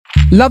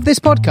Love this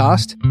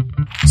podcast?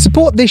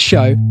 Support this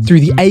show through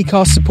the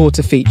Acast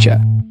supporter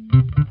feature.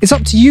 It's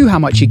up to you how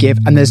much you give,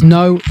 and there's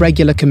no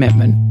regular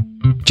commitment.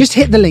 Just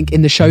hit the link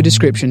in the show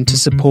description to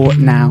support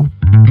now.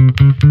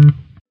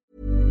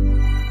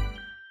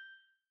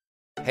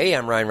 Hey,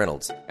 I'm Ryan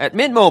Reynolds. At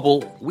Mint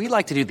Mobile, we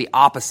like to do the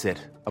opposite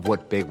of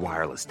what Big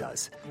Wireless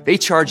does. They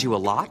charge you a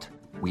lot,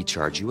 we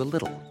charge you a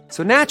little.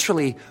 So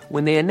naturally,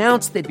 when they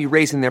announced they'd be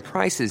raising their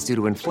prices due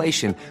to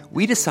inflation,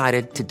 we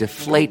decided to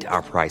deflate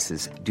our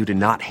prices due to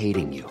not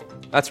hating you.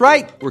 That's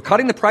right. We're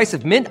cutting the price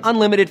of Mint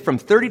Unlimited from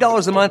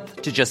 $30 a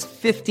month to just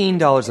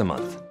 $15 a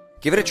month.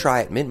 Give it a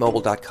try at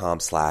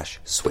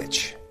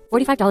mintmobile.com/switch.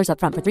 $45 up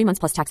front for 3 months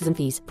plus taxes and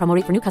fees. Promo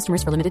rate for new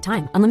customers for limited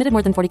time. Unlimited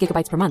more than 40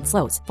 gigabytes per month.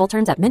 Slows full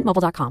terms at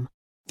mintmobile.com.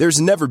 There's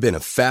never been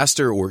a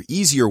faster or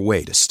easier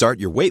way to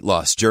start your weight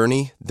loss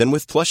journey than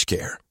with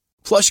PlushCare.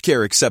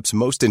 PlushCare accepts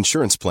most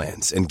insurance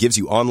plans and gives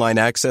you online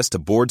access to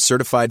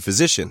board-certified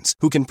physicians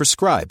who can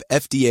prescribe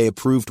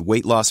FDA-approved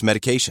weight loss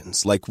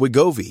medications like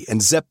Wegovy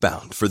and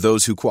Zepbound for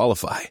those who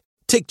qualify.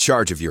 Take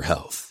charge of your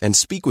health and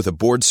speak with a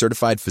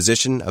board-certified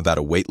physician about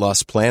a weight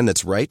loss plan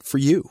that's right for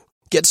you.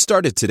 Get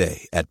started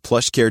today at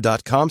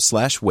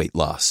plushcare.com/weight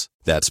loss.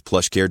 That's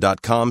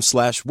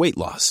plushcare.com/weight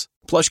loss.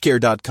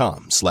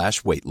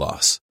 plushcare.com/weight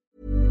loss.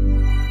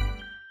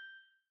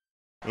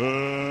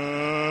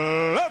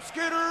 Let's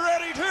get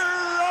ready to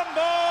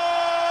rumble!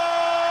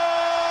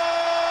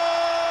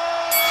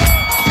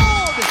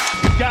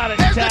 Got it,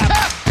 There's tap. the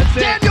tap! That's it.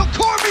 Daniel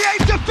Cormier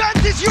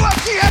defends his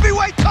UFC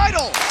heavyweight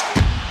title!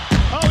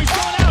 Oh, he's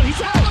going out.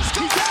 He's out.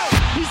 He's out.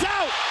 He's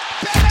out.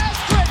 Ben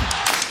Askren!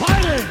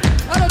 Fighting.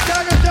 Out of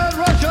Dagestan,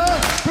 Russia,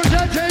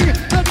 presenting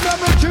the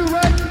number 2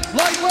 ranked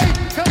lightweight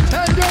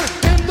contender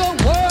in the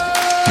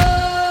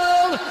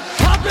world,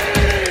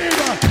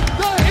 Khabib,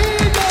 the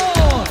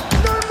Eagle,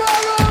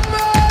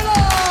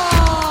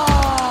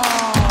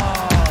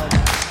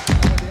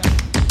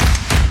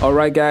 Nurmagomedov. All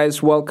right,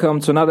 guys, welcome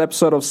to another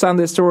episode of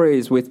Sunday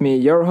Stories with me,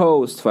 your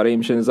host,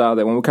 Farim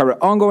Shinzadeh, when we cover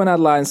ongoing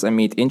headlines and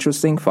meet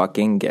interesting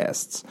fucking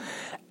guests.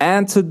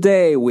 And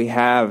today we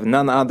have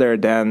none other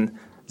than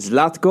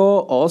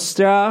Zlatko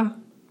Ostra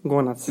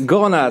Gonac.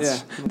 Gonac. Yeah.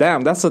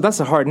 Damn, that's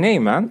a hard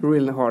name, man.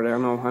 Really hard, I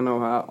know.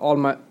 All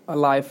my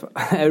life,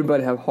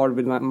 everybody have hard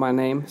with my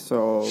name,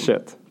 so...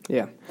 Shit.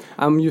 Yeah,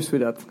 I'm used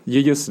with that.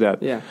 You're used to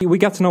that. Yeah. We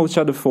got to know each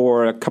other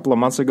for a couple of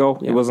months ago.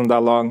 Yeah. It wasn't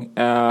that long.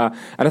 And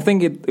I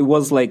think it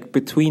was like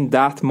between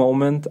that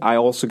moment, I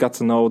also got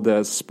to know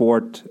the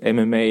sport,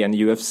 MMA and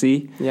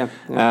UFC. Yeah.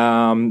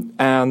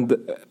 And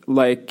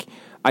like,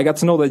 I got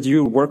to know that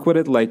you work with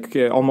it like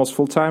almost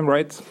full time,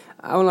 right?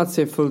 I will not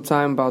say full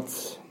time, but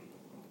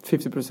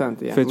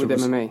 50%, yeah, 50%. with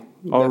MMA.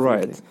 All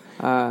definitely.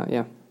 right.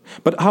 Yeah.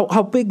 But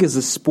how big is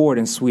the sport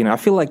in Sweden? I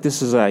feel like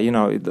this is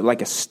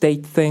like a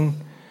state thing.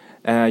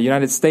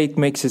 United States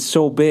makes it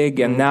so big,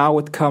 and now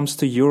it comes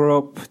to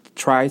Europe,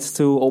 tries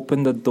to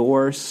open the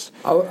doors.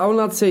 I will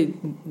not say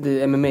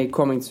the MMA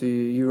coming to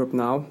Europe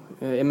now.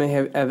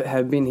 MMA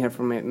have been here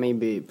for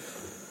maybe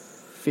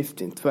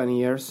 15, 20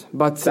 years,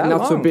 but That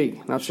not so long?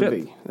 big. Not Shit. so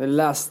big. The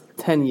last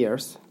 10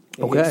 years,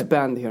 it Okay.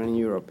 expand here in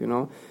Europe. You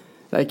know,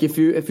 like if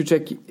you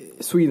check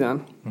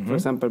Sweden, for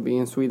example,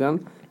 being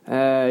Sweden.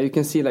 You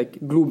can see like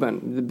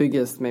Globen, the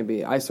biggest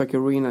maybe ice hockey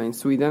arena in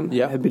Sweden,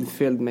 have been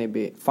filled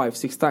maybe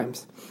 5-6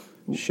 times.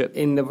 Shit.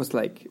 And that was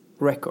like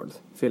record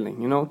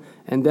filling, you know.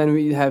 And then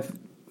we have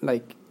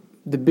like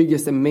the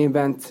biggest MMA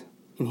event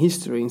in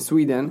history in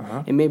Sweden,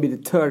 and maybe the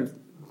third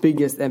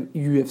biggest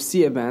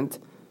UFC event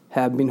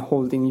have been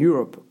held in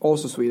Europe,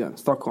 also Sweden,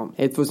 Stockholm.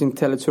 It was in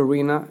Tele2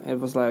 Arena. It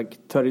was like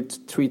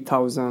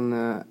 33,000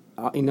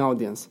 in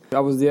audience.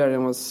 I was there and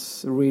it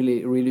was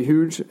really, really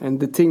huge. And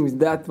the thing with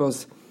that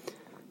was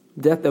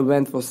that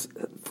event was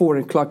 4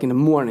 o'clock in the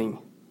morning,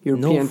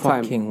 European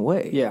time. No fucking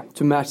way. Yeah,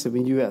 to match it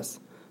with US.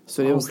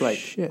 So it was like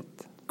shit.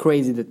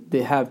 crazy that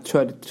they have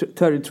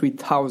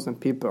 33,000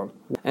 people.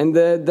 And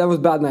that was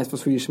bad night for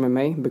Swedish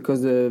MMA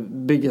because the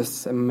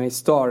biggest MMA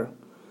star,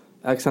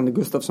 Alexander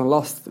Gustafsson,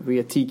 lost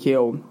via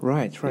TKO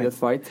Right. in that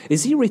fight.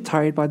 Is he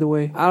retired, by the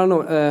way? I don't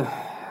know.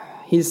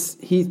 He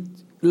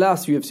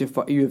last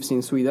UFC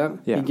in Sweden.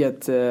 Yeah. He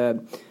get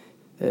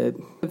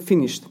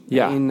finished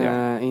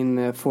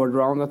in fourth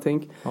round, I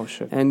think. Oh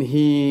shit. And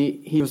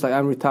he was like,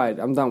 I'm retired.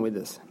 I'm done with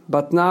this.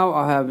 But now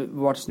I have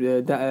watched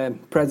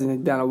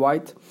President Dana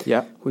White,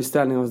 who's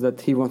telling us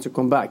that he wants to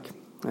come back.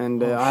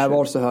 And I have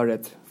also heard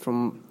it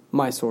from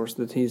my source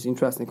that he's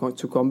interested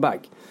to come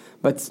back.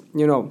 But,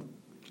 you know,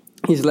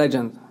 he's a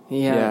legend.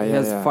 He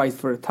has fight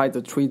for a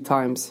title 3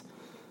 times.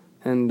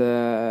 And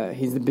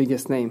he's the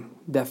biggest name,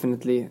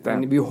 definitely.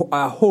 Damn. And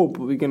I hope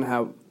we're going to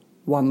have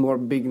one more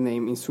big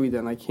name in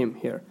Sweden like him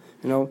here,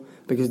 you know,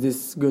 because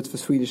this is good for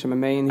Swedish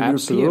MMA and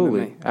European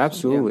MMA.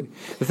 Absolutely.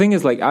 Yeah. The thing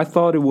is, like, I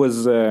thought it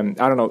was, I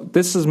don't know,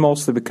 this is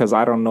mostly because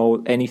I don't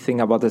know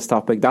anything about this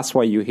topic. That's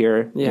why you're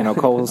here,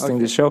 co-hosting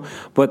Okay. the show.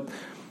 But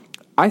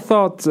I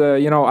thought,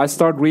 I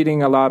started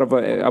reading a lot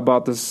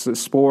about this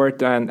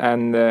sport, and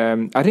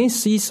I didn't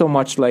see so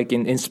much like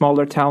in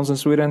smaller towns in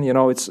Sweden.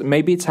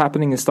 It's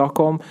happening in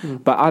Stockholm,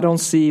 but I don't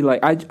see like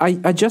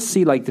I just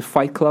see like the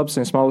fight clubs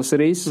in smaller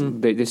cities.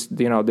 They just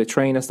they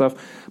train and stuff,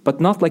 but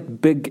not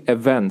like big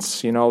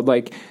events.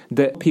 Like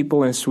the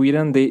people in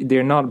Sweden,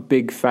 they're not a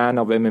big fan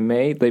of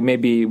MMA. They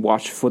maybe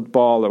watch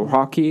football or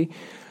hockey.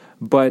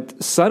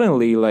 But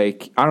suddenly,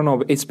 like, I don't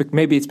know,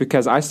 maybe it's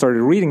because I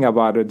started reading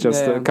about it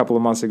just a couple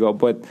of months ago,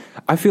 but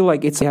I feel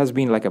like it has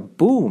been like a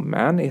boom,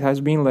 man. It has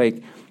been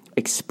like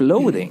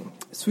exploding.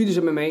 Swedish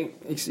MMA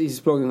is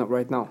exploding up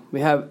right now.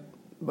 We have,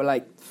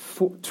 like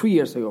 4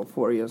 years ago,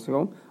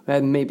 we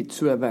had maybe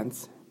 2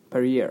 events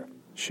per year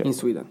in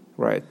Sweden.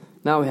 Right.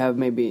 Now we have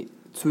maybe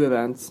 2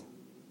 events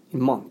a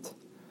month.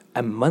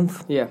 A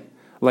month? Yeah.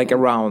 Like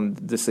around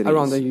the cities?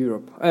 Around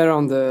Europe.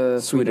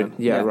 Around Sweden.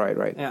 Yeah,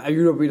 right. Yeah,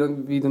 Europe, we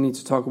don't need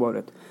to talk about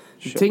it.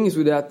 The thing is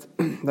with that,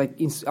 like,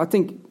 I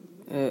think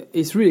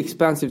it's really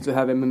expensive to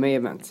have MMA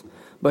events.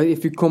 But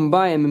if you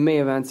combine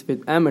MMA events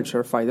with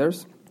amateur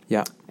fighters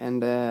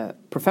and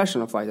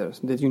professional fighters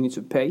that you need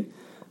to pay,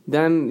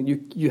 then you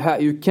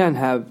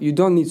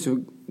don't need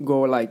to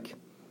go like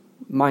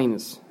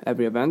minus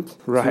every event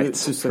to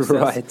success.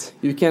 Right.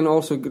 You can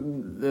also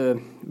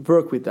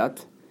work with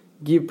that,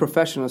 give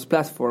professionals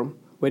platform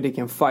where they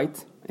can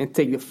fight and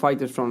take the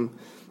fighters from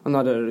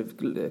another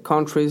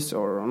countries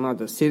or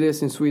another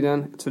cities in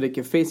Sweden so they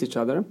can face each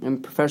other,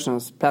 and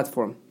professionals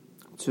platform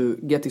to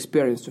get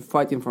experience to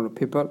fight in front of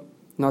people,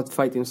 not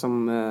fight in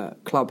some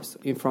clubs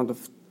in front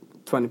of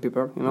 20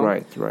 people,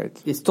 Right.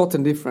 It's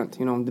totally different,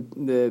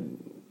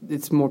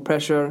 it's more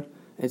pressure,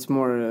 it's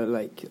more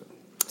like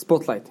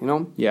spotlight,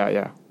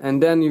 Yeah.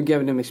 And then you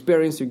give them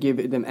experience, you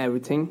give them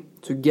everything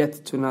to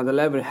get to another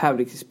level, have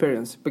the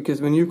experience.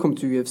 Because when you come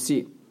to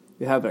UFC,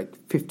 you have like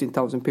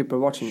 15,000 people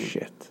watching you.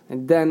 Shit.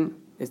 And then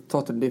it's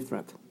totally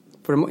different.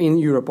 In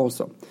Europe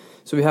also.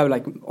 So we have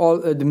like all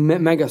the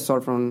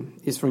megastar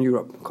is from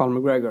Europe.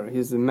 Conor McGregor,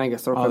 he's the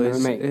megastar from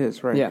MMA. It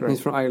is, right. Yeah, right.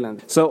 he's from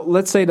Ireland. So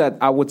let's say that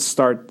I would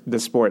start the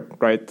sport,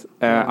 right?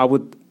 I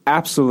would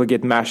absolutely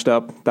get mashed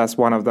up. That's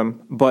one of them.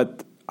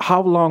 But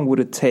how long would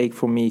it take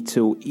for me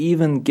to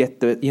even get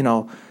the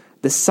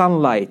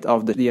sunlight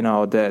of the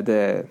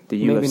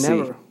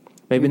UFC?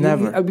 Maybe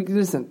never.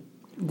 Listen,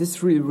 this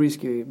is really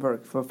risky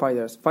work for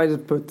fighters. Fighters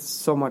put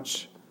so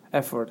much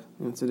effort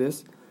into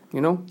this,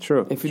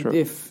 True.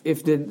 If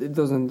it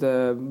doesn't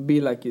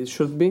be like it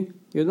should be,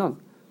 you're done.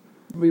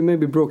 We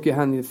maybe broke your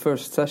hand in the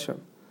first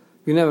session.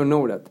 You never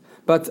know that.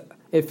 But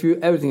if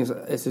everything is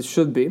as it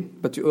should be,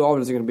 but you're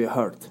always going to be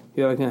hurt.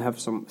 You're going to have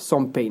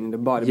some pain in the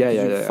body because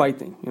you're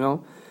fighting,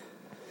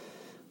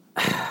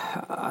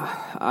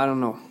 I don't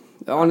know.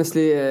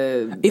 Honestly,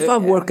 if I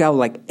work out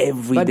like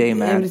every day,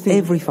 man,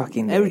 every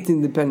fucking day,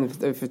 everything depends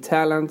on your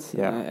talent,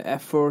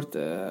 effort,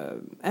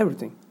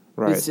 everything.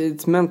 Right,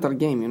 it's mental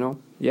game,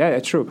 Yeah,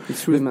 true.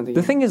 It's really mental.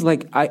 The thing is,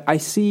 like, I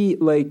see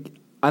like,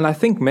 and I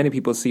think many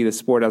people see the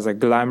sport as a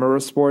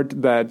glamorous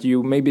sport that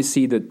you maybe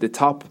see the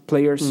top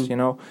players.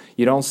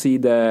 You don't see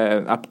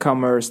the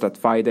upcomers that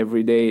fight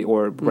every day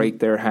or break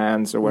their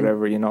hands or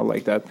whatever,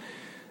 like that.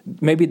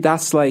 Maybe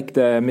that's like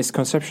the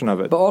misconception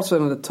of it. But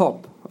also on the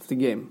top of the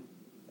game,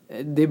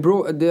 they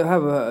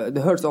have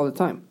the hurts all the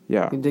time.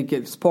 Yeah, they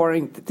get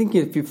sparring.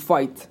 Thinking if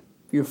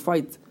you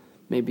fight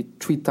maybe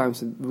 3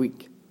 times a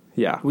week.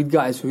 Yeah, with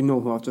guys who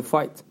know how to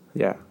fight.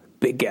 Yeah,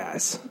 big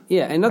guys.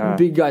 Yeah, and not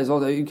big guys.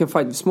 Although you can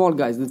fight with small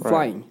guys that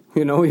flying.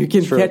 You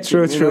can catch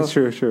true, them.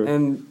 True.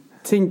 And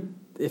think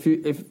if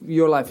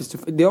your life is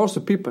they're also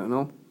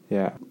people,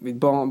 Yeah,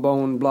 with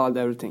bone, blood,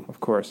 everything. Of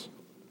course.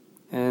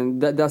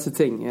 And that's the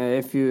thing.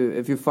 If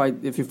you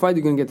fight,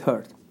 you're gonna get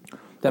hurt,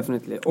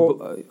 definitely.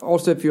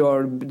 Also, if you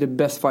are the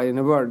best fighter in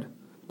the world,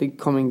 they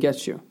come and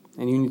get you,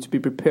 and you need to be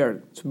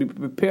prepared. To be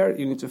prepared,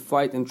 you need to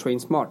fight and train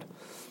smart.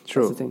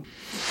 True. That's the thing.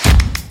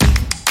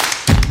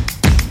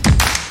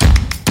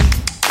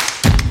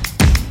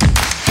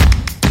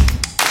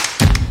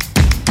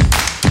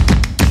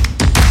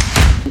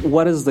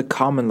 What is the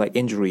common like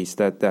injuries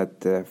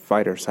that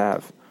fighters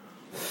have?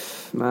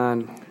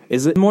 Man,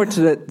 is it more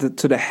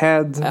to the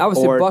head? I would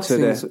say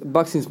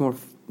boxing is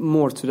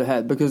more to the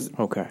head because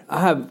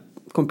I have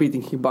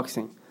competing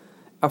kickboxing.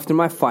 After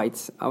my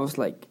fights, I was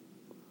like,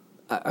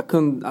 I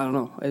couldn't. I don't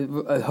know. It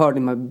hurt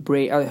in my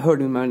brain. I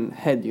hurt in my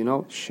head.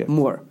 Shit.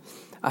 More.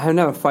 I have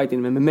never fight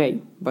in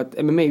MMA, but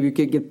MMA you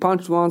can get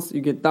punched once,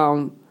 you get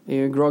down,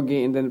 you're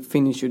groggy, and then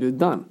finish you're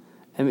done.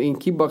 And in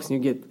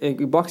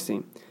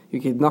kickboxing you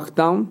get knocked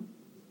down,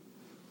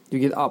 you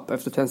get up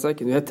after 10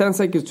 seconds. You have 10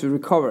 seconds to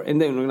recover, and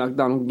then you knock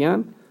down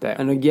again,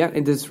 and again.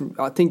 And this,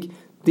 I think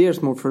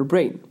there's more for the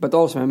brain, but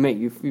also MMA,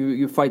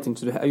 you fight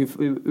into the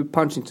you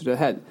punch into the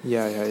head.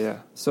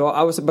 Yeah. So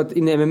but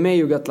in MMA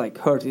you got like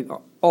hurt in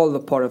all the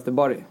part of the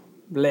body,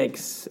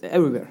 legs,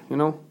 everywhere,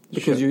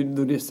 because you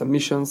do these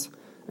submissions,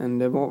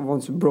 and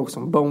once you broke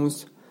some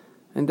bones,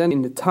 and then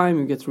in the time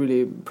you get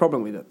really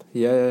problem with it.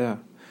 Yeah.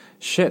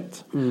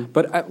 Shit.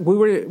 But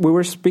we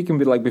were speaking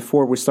like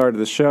before we started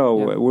the show.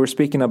 Yeah. We were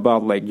speaking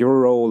about like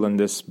your role in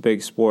this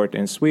big sport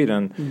in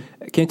Sweden.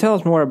 Can you tell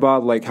us more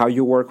about like how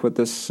you work with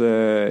this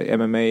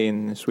MMA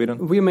in Sweden?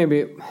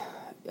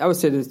 I would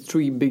say the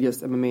 3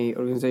 biggest MMA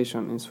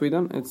organization in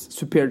Sweden. It's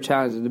Superior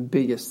Challenge, the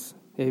biggest.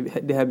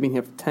 They have been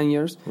here for 10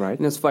 years. Right.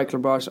 And it's Fight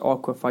Club Barge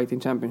Aqua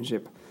Fighting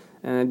Championship.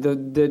 And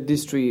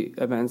these 3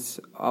 events,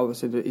 I would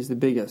say, is the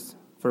biggest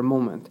for a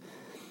moment.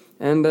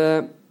 And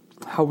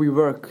how we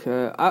work,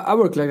 I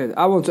work like that.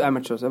 I want to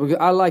amateurs.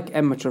 I like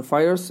amateur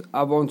fighters.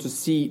 I want to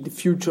see the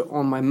future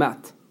on my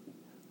mat,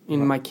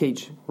 in my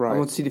cage. Right. I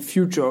want to see the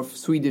future of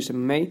Swedish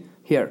MMA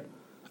here.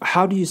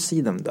 How do you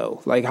see them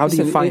though? Like how do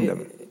you find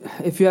them?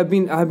 If you have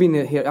been, I have been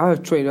here. I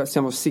have trained since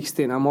I was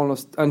 16. I'm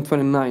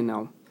 29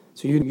 now.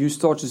 So you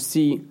start to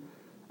see.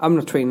 I'm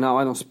not trained now.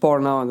 I don't spar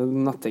now. I do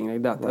nothing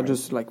like that. Right. I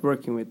just like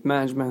working with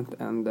management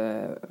and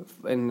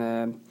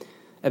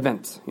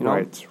events. You know,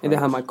 Right, and I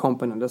have right. my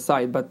company on the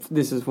side. But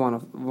this is one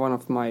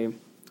of my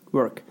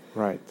work.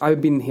 Right.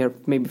 I've been here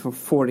maybe for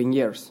 14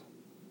 years.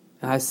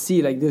 And I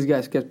see like this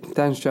guy's got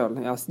potential.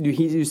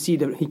 You see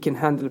that he can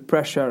handle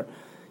pressure,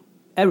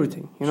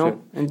 everything. You know. Sure.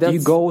 And Do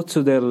you go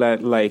to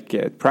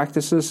the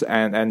practices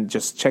and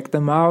just check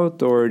them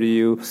out, or do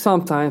you?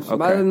 Sometimes, Okay.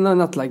 but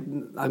not like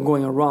I'm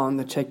going around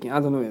and checking. I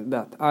don't know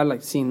that. I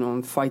like seeing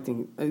on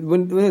fighting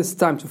when it's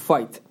time to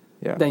fight.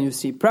 Yeah. Then you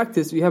see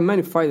practice. You have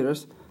many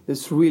fighters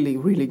that's really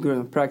really good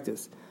in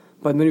practice,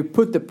 but when you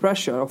put the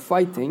pressure of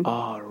fighting,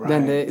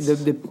 then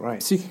the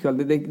Right. psychical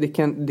they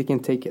can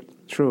take it.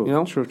 True. You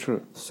know?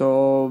 True.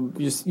 So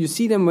you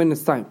see them when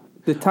it's time.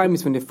 The time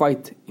is when they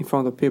fight in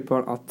front of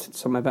people at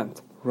some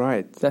event.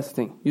 Right. That's the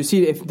thing. You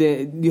see, if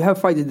you have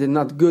fighters that are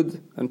not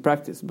good in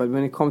practice, but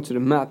when it comes to the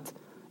mat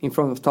in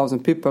front of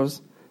 1,000 people,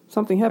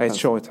 something happens.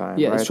 It's showtime.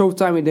 Yeah, right? it's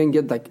showtime, and then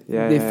get like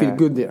they feel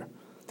good there.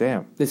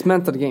 Damn. It's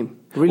mental game.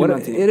 Really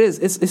mental. It is.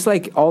 It's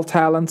like all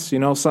talents. You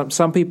know,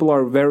 some people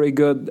are very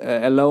good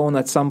alone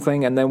at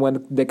something, and then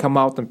when they come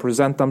out and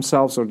present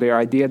themselves or their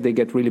idea, they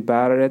get really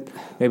bad at it.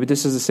 Maybe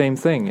this is the same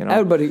thing. You know,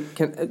 Everybody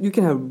you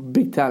can have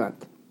big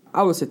talent.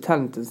 I would say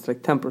talent is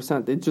like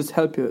 10%. It just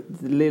help you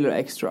the little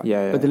extra.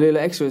 Yeah. But the little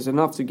extra is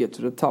enough to get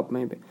to the top,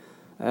 maybe.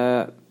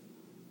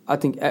 I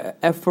think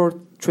effort,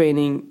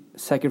 training,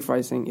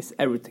 sacrificing is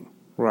everything.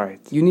 right?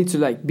 You need to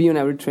like be on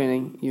every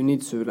training. You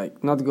need to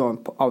like not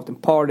go out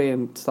and party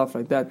and stuff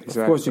like that.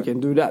 Exactly. Of course, you can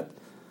do that,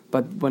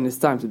 but when it's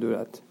time to do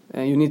that,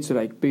 and you need to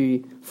like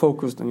be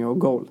focused on your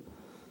goal.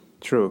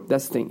 True.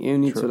 That's the thing. You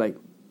need True. to like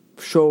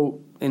show,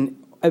 and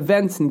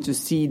events need to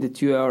see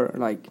that you are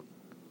like,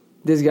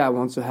 this guy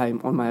wants to have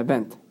him on my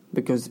event,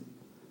 because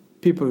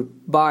people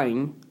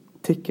buying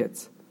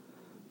tickets,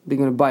 they're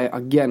gonna buy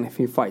again if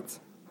he fights,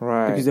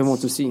 Right. because they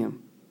want to see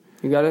him.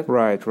 You got it?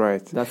 Right.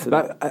 That's it.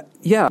 But,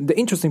 yeah, the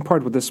interesting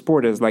part with this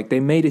sport is like they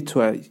made it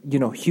to a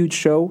huge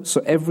show,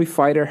 so every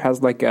fighter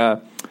has like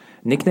a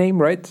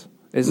nickname, right?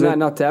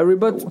 Not every,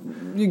 but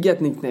you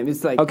get nickname.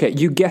 It's like, okay,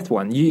 you get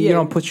one. You Yeah.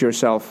 don't put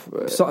yourself.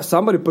 so,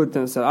 somebody put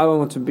themselves, I don't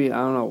want to be, I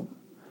don't know,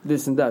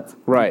 this and that.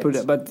 Right. Put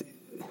it, but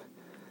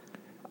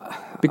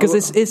Because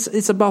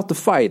it's about the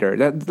fighter.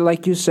 That,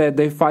 like you said,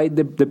 they fight.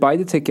 They buy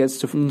the tickets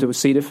to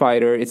see the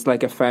fighter. It's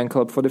like a fan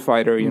club for the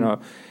fighter. You know,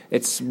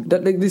 it's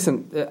that, like,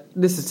 listen,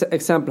 this is an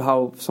example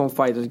how some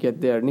fighters get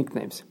their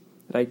nicknames.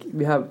 Like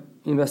we have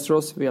in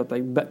Westeros, we have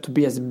like to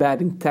be as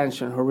bad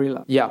intention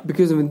Horilla. Yeah.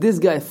 Because when this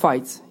guy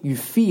fights, you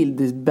feel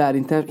this bad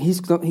intention. He's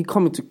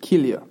coming to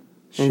kill you.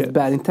 And it's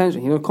bad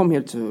intention. He don't come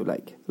here to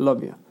like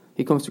love you.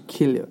 He comes to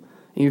kill you.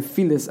 And you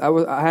feel this.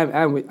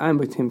 I'm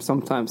with him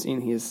sometimes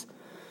in his.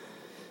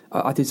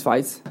 At his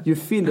fights, you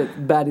feel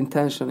that bad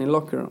intention in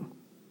locker room.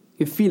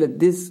 You feel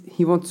that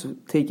he wants to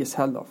take his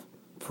head off,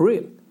 for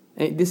real.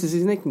 And this is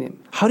his nickname.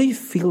 how do you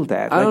feel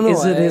that? I don't know.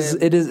 Is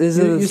it his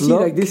you see,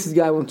 look? like this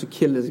guy want to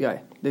kill this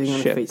guy that he's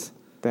gonna Shit. face.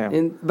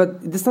 Damn. But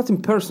it's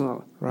nothing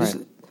personal. Right. Just,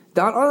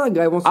 the other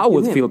guy wants. I to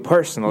would kill him. feel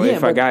personal if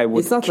a but guy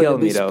would it's not kill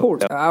like me, this though. sport.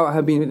 I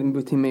have been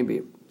with him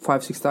maybe 5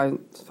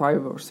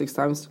 or 6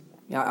 times.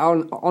 Yeah,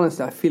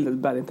 honestly, I feel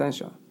that bad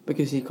intention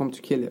because he come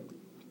to kill you.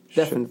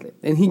 Definitely.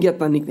 And he get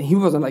that nickname. He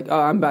wasn't like,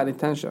 I'm bad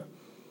intention.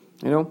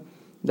 You know?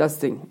 That's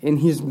the thing. And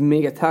he's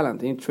mega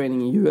talent. He's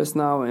training in US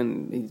now,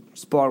 and he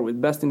spar with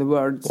best in the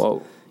world.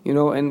 Whoa. You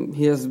know, and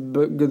he has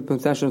good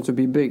potential to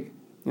be big.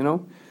 You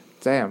know?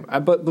 Damn.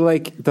 But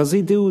like, does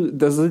he do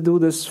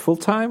this full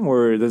time,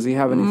 or does he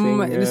have anything?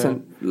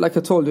 Listen, like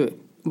I told you,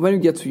 when you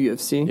get to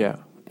UFC, Yeah.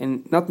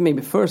 and not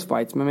maybe first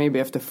fights, but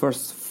maybe after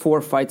first 4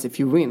 fights, if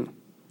you win,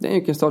 then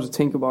you can start to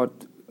think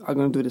about, I'm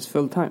going to do this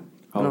full time.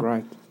 All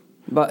right.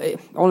 But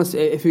honestly,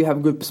 if you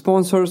have good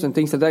sponsors and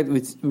things like that,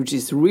 which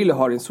is really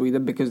hard in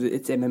Sweden because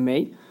it's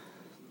MMA.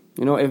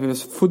 You know, if it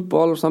was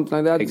football or something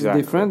like that, Exactly.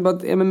 it's different.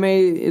 But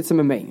MMA, it's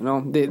MMA. You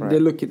know, they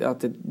look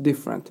at it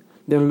different.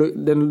 They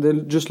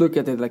just look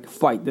at it like a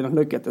fight. They don't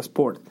look at the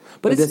sport.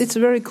 But it's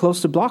very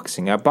close to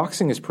boxing.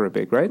 Boxing is pretty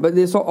big, right? But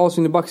there's also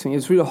in the boxing,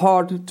 it's really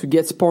hard to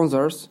get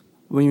sponsors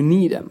when you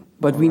need them.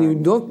 But when you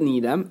don't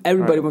need them,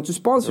 everybody wants to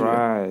sponsor you.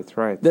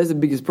 Right. That's the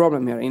biggest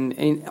problem here.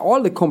 In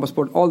all the combat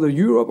sport, all the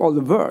Europe, all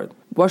the world,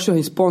 why should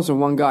he sponsor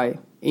one guy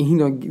and he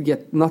don't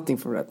get nothing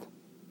for that?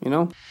 You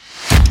know?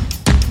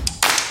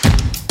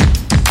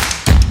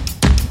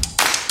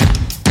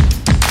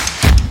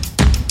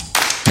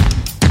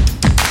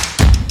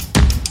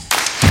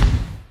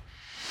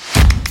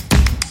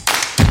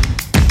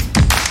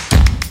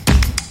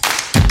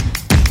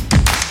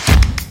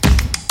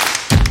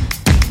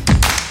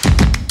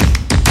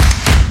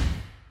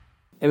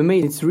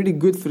 MMA, it's really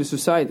good for the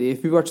society.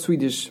 If you watch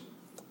Swedish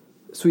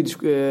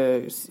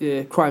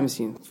crime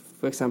scene,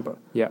 for example,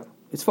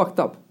 it's fucked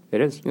up.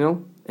 It is, you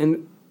know.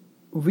 And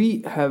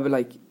we have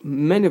like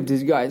many of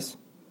these guys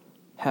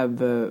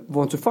have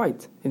want to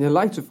fight and they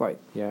like to fight.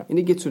 Yeah. And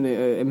they get to an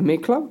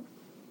MMA club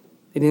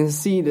and then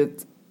see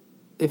that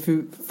if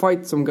you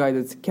fight some guy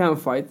that can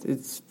fight,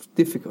 it's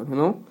difficult, you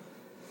know.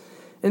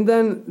 And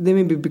then they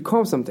maybe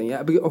become something.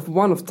 Yeah, of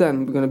 1 of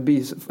 10, we're gonna be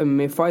an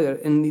MMA fighter,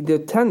 and they're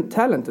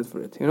talented for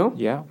it, you know.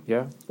 Yeah.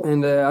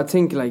 And I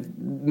think like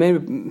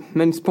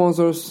many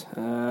sponsors,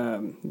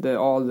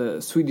 all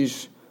the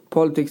Swedish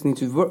politics need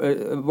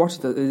to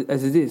watch it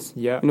as it is.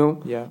 Yeah. You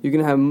know. Yeah. You're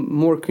gonna have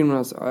more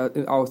criminals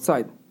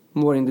outside,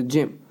 more in the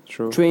gym,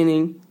 True.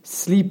 Training,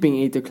 sleeping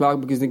 8 o'clock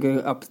because they're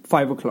going up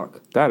 5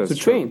 o'clock. That is to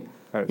true. train.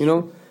 That is you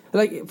know, true.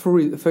 like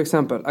for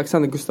example,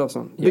 Alexander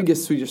Gustafsson,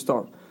 biggest Swedish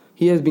star.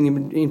 He has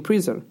been in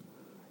prison.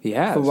 He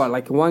has? For what,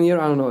 like 1 year?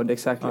 I don't know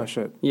exactly. Oh,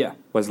 shit. Yeah.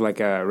 Was it like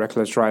a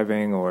reckless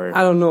driving or...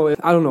 I don't know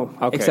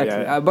Okay,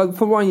 exactly. yeah. But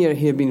for 1 year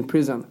he had been in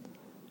prison.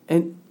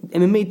 And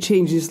MMA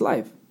changed his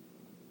life.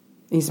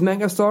 He's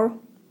megastar.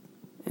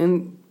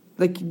 And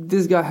like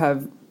this guy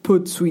have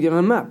put Sweden on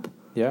a map.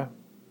 Yeah.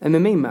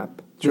 MMA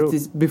map. True.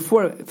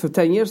 Before, for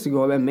 10 years ago,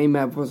 MMA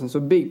map wasn't so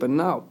big. But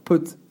now,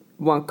 put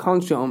one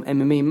country on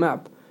MMA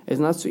map is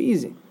not so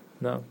easy.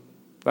 No.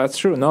 That's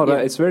true. No,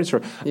 it's very true.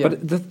 Yeah.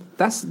 But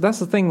that's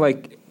the thing,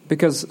 like,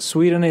 because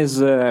Sweden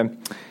is a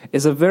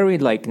very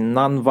like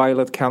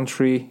non-violent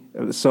country,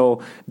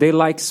 so they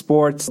like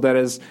sports that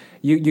is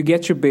you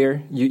get your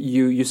beer,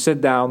 you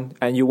sit down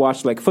and you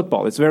watch like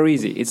football. It's very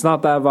easy. It's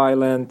not that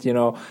violent, you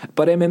know.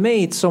 But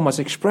MMA, it's so much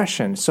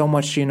expression, so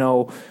much, you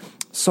know,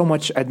 so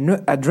much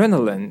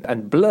adrenaline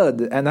and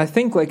blood, and I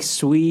think like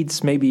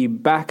Swedes maybe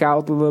back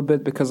out a little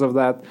bit because of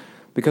that,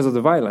 because of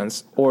the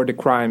violence or the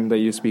crime that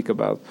you speak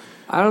about.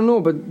 I don't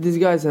know, but these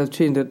guys have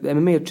changed it.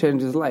 MMA have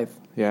changed his life.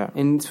 Yeah.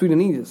 And Sweden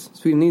needs this.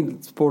 Sweden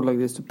needs sport like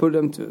this to put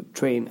them to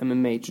train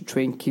MMA, to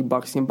train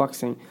kickboxing,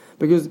 boxing.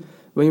 Because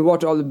when you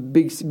watch all the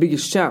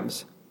biggest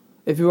champs,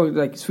 if you want,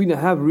 like Sweden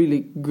have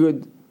really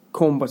good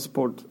combat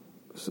sport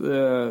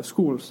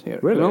schools here.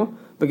 Really? You know?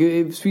 Because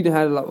if Sweden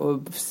had a lot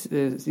of,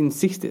 in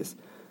 60s,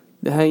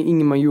 they had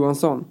Ingemar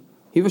Johansson.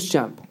 He was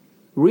champ.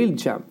 Real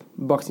champ.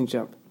 Boxing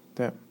champ.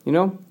 Yeah. You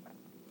know?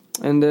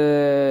 And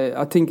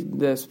I think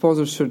the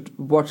sponsors should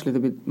watch a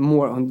little bit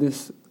more on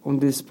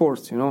these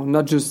sports, you know,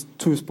 not just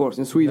 2 sports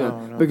in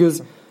Sweden. No,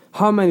 because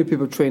how many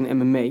people train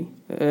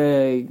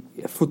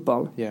MMA,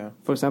 football,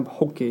 for example,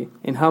 hockey,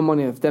 and how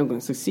many of them going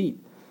to succeed?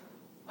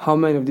 How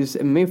many of these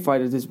MMA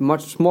fighters is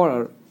much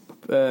smaller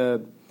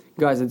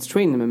guys that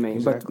train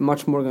MMA, but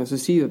much more going to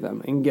succeed with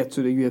them and get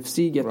to the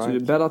UFC, get to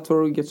the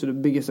Bellator, get to the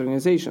biggest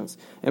organizations,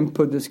 and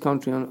put this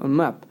country on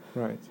map.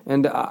 Right.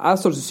 And I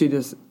start to see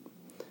this.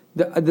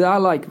 That I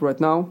like right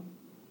now,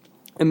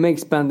 MMA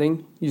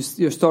expanding.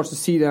 You start to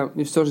see them.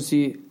 You start to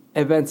see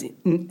events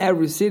in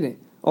every city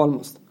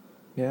almost.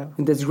 Yeah,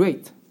 and that's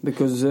great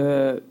because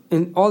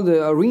in all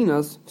the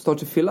arenas start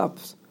to fill up.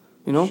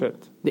 You know,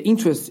 the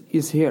interest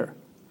is here.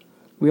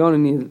 We only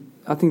need.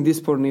 I think this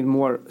sport need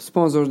more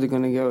sponsors. They're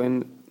gonna go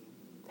and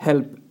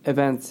help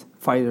events,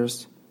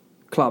 fighters,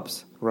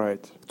 clubs.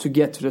 Right. To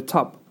get to the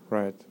top.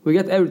 Right. We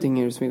get everything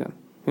here in Sweden.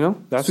 You know,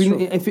 that's Sweden,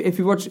 true. If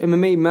you watch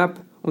MMA map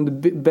on the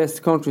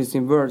best countries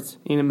in world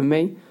in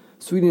MMA,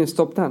 Sweden is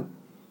top 10.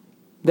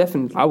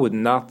 Definitely. I would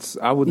not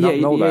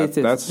know that.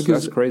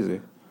 That's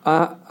crazy.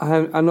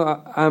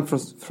 I'm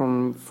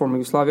from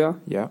Yugoslavia.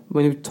 Yeah.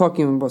 When you're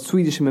talking about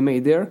Swedish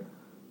MMA there,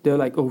 they're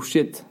like, oh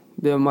shit,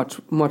 they're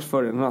much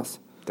further than us.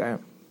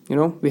 Damn. You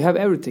know, we have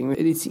everything.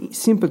 It's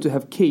simple to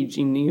have cage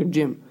in your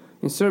gym.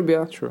 In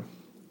Serbia, true.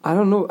 I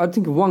don't know. I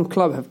think one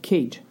club have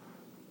cage.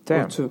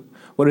 Damn. Or 2.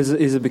 What is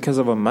it? Is it because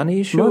of a money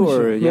issue?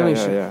 Money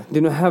issue. They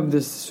don't have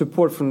this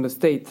support from the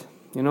state,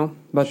 you know.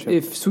 But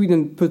if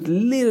Sweden put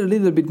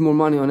little bit more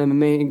money on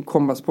MMA in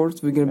combat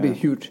sports, we're gonna be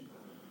huge.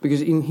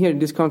 Because in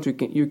this country,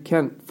 you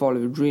can follow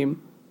your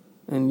dream,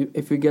 and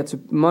if you get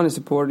money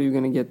support, you're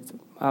gonna get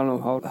I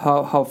don't know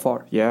how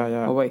far.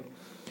 Away.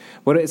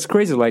 Well, it's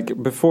crazy. Like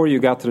before you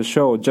got to the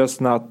show,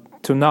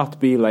 not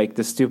be like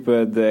the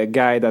stupid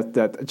guy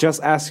that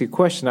just asks you a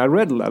question. I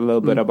read a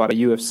little bit about a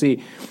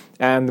UFC,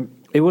 and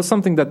it was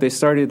something that they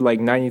started like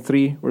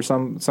 93 or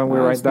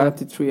somewhere like that.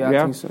 93, I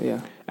think so,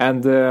 yeah.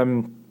 And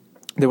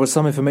there was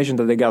some information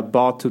that they got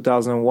bought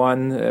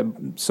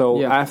 2001.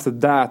 After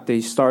that,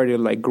 they started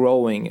like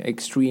growing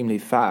extremely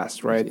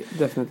fast, right?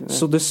 Definitely. Yeah.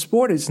 So the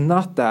sport is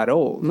not that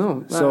old.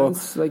 No. So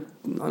it's like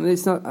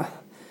it's not.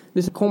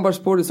 This combat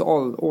sport is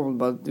old,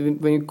 but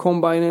when you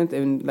combine it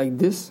and like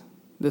this,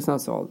 that's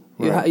not so old.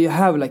 Right. You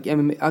have like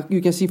MMA. You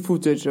can see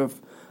footage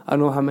of I don't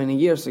know how many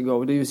years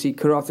ago. Do you see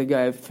karate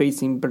guy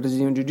facing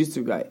Brazilian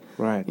jiu-jitsu guy?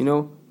 Right. You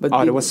know, but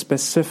there was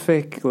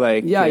specific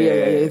like. Yeah.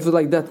 It was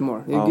like that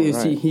more. You right.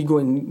 see, he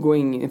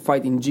going and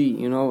fight in G.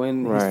 You know,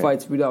 and Right. he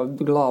fights without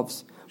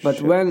gloves.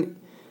 But when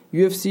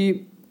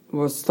UFC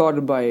was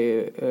started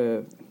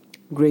by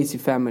Gracie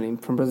family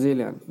from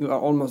Brazilian,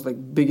 almost like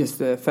biggest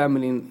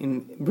family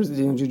in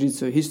Brazilian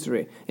jiu-jitsu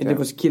history, and they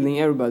was killing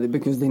everybody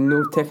because they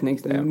know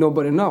techniques that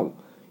nobody know.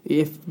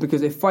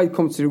 Because a fight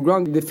comes to the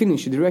ground, they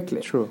finish you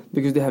directly. True.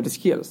 Because they have the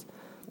skills,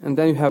 and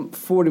then you have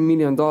 $40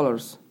 million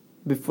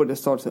before they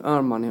start to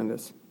earn money on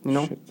this. You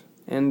know, Shit.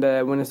 and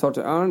when they start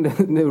to earn,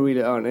 they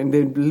really earn, and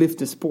they lift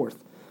the sport.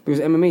 Because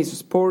MMA is a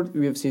sport,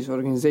 UFC is an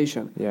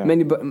organization. Yeah.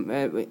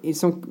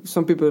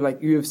 Some people like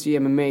UFC,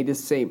 MMA, the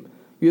same.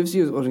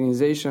 UFC is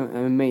organization,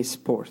 MMA is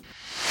sport.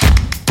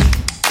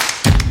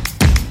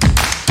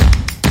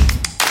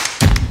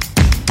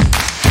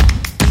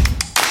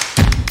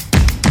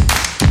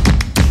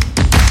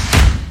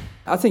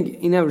 I think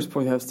in every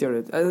sport you have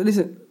steroids.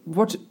 Listen,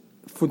 watch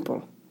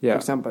football, for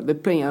example. They're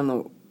playing, I don't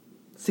know,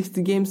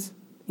 60 games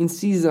in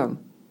season.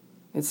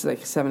 It's like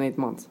 7-8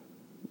 months.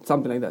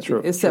 Something like that.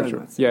 True. It's 7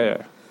 months.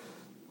 Yeah.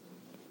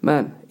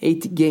 Man,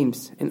 80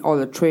 games and all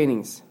the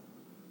trainings.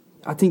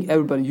 I think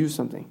everybody use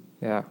something.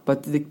 Yeah.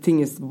 But the thing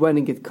is, when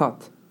it get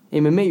cut.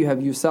 MMA, you have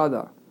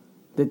USADA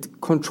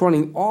that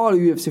controlling all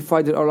UFC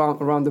fighters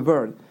around the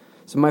world.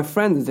 So my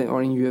friends that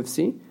are in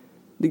UFC,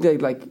 they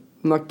get like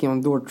knocking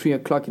on door 3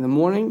 o'clock in the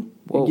morning.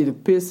 They get a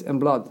piss and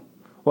blood.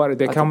 What,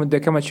 they come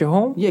at your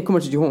home? Yeah, come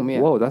at your home,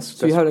 yeah. Whoa, that's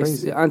so you have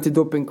crazy. like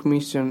anti-doping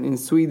commission in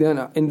Sweden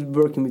and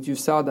working with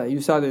USADA.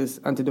 USADA is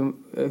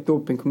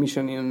anti-doping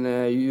commission in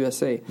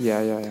USA.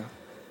 Yeah.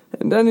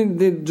 And then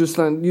they just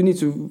like, you need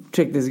to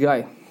check this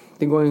guy.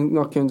 They go and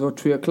knock on door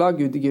 3 o'clock,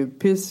 you give a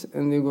piss,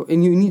 and they go,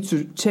 and you need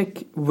to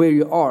check where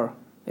you are.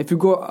 If you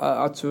go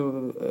out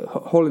to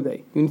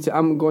holiday, you need to,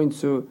 I'm going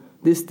to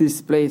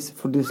this place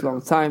for this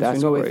long time, That's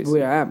so you know crazy.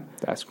 where I am.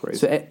 That's crazy.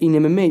 So in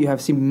MMA, you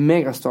have seen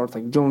mega stars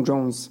like John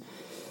Jones,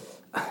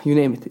 you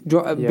name it,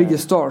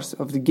 biggest stars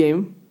of the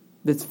game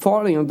that's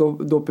falling on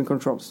doping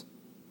controls.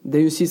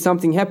 Then you see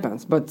something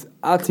happens, but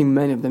I think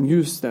many of them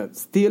use that.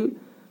 Still,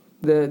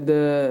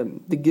 they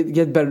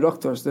get better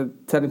doctors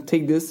that tell them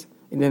take this,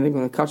 and then they're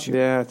going to catch you.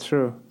 Yeah,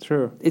 true.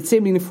 It's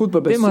same in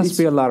football, but there must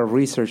be a lot of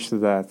research to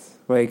that.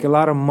 Like a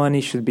lot of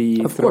money should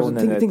be thrown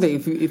in it. Think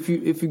like if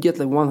you get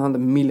like $100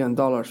 million,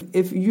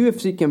 if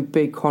UFC can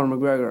pay Conor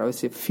McGregor, I would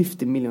say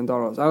 $50 million.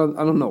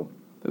 I don't know,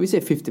 but we say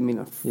 50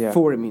 million,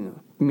 40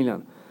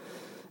 million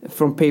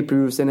from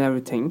pay-per-views and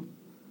everything.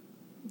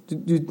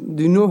 Do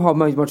you know how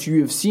much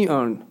UFC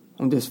earn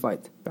on this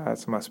fight?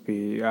 That must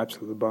be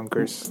absolute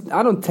bunkers.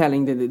 I don't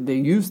telling that they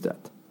use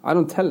that. I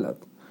don't tell that.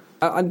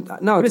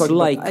 Now it's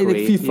likely. Like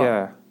FIFA.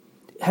 Yeah.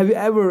 Have you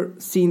ever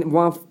seen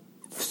one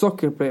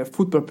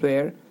football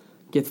player,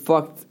 get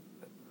fucked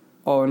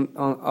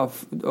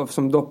of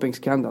some doping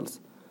scandals?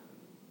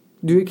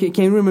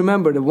 Can you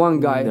remember the one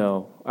guy?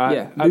 No.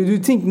 Do you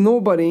think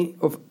nobody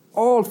of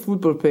all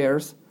football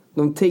players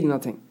don't take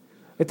nothing?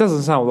 It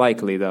doesn't sound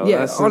likely though.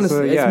 Yeah,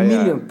 honestly, it's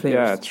million players.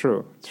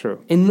 Yeah,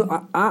 true. And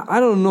I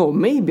don't know.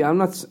 Maybe I'm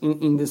not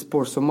in this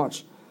sport so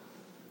much,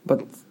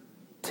 but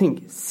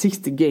think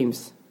 60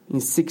 games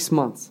in 6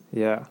 months.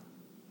 Yeah.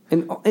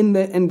 And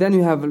then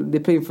you have they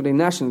playing for the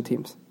national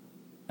teams.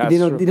 They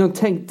don't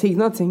take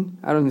nothing.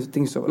 I don't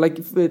think so. Like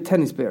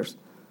tennis players,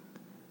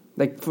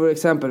 like for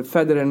example,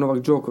 Federer and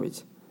Novak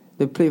Djokovic,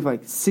 they play for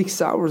like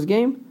 6 hours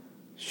game.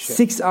 Shit.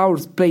 6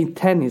 hours playing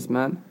tennis,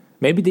 man.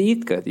 Maybe they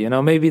eat good, you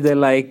know. Maybe they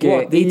like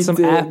eat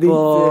some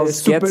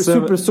apples, super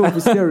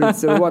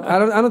steroids or what?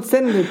 I'm not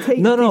saying they take.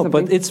 No,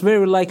 but it's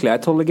very likely. I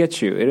totally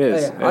get you. It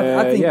is.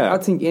 I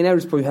think in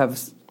every sport you have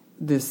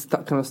this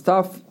kind of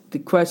stuff. The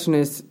question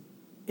is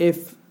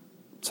if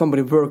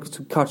somebody works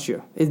to catch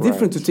you. It's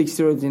different to take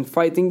steroids in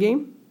fighting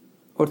game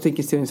or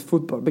taking steroids in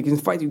football, because in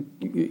fight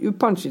you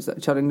punch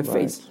each other in the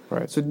face.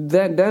 Right. So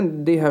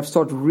then they have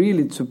started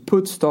really to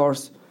put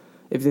stars.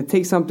 If they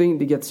take something,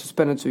 they get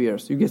suspended 2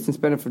 years. You get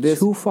suspended for this.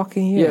 2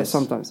 fucking years? Yeah,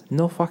 sometimes.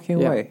 No fucking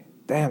way.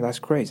 Damn, that's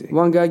crazy.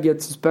 One guy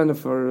gets suspended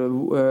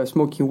for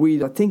smoking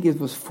weed. I think it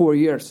was 4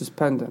 years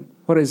suspended.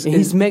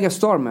 He's mega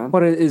star, man.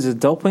 What is it,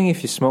 doping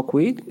if you smoke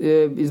weed?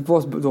 It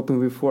was doping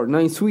before. Now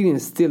in Sweden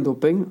it's still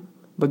doping.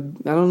 But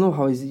I don't know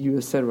how it's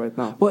USA right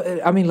now.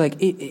 Well, I mean,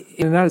 like in the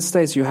United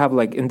States, you have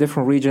like in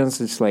different regions,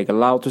 it's like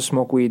allowed to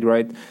smoke weed,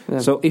 right? Yeah.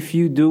 So if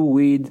you do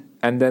weed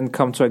and then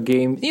come to a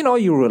game, you know,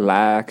 you're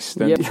relaxed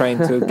and trying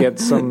to get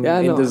some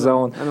in the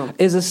zone. I know.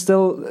 Is it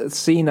still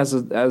seen as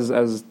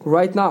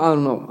right now? I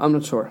don't know. I'm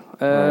not sure.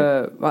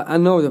 I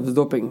know that the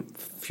doping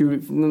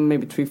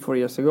maybe 3-4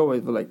 years ago,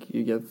 it was like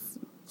you get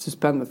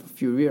suspended for a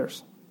few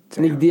years.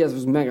 Damn. Nick Diaz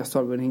was mega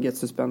star when he gets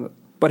suspended.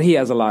 But he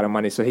has a lot of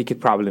money, so he could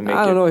probably make it.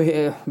 I don't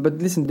know, but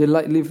listen, they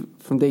live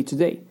from day to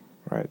day.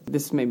 Right.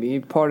 This maybe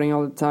partying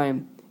all the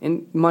time,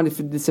 and money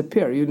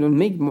disappear. You don't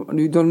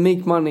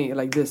make money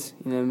like this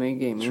in an MMA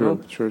game.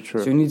 True.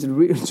 So you need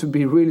to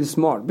be really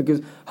smart,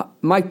 because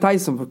Mike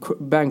Tyson was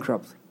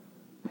bankrupt.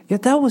 Yeah,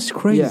 that was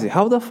crazy. Yeah.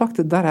 How the fuck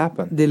did that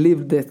happen? They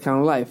lived that kind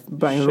of life,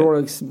 buying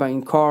Rolex,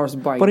 buying cars,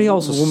 buying. But he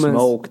also women.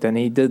 Smoked, and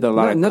he did a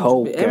lot of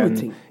coke.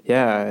 Everything.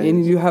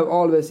 And you have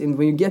always, and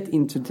when you get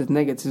into the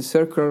negative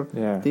circle,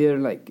 they're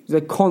like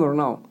Conor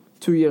now.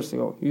 2 years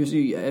ago, you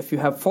see, if you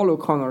have followed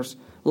Conor's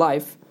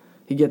life,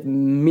 he get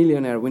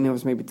millionaire when he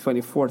was maybe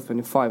 24,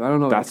 25. I don't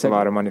know. That's exactly. A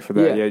lot of money for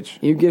that age.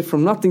 You get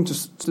from nothing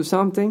to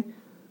something.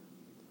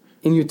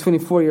 And you're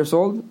 24 years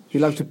old. You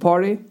like to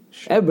party.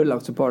 Everybody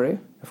loves to party.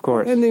 Of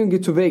course. And then you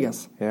get to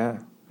Vegas. Yeah.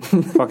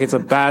 Fuck, it's a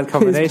bad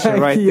combination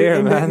right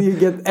there, man. Then you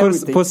get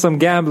everything. Put some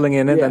gambling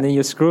in it, and then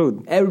you're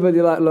screwed.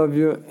 Everybody love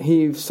you.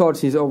 He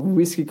starts his own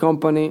whiskey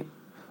company.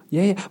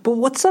 Yeah. But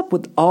what's up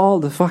with all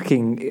the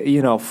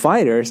fucking,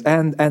 fighters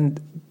and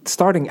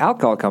starting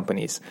alcohol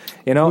companies?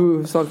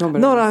 Who start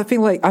companies? No, I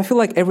feel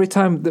like every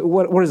time,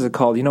 what is it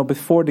called?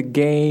 Before the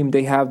game,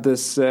 they have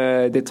this,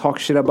 they talk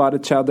shit about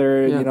each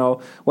other. Yeah.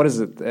 What is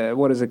it?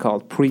 What is it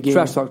called? Pre-game?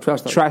 Trash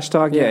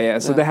talk. Yeah.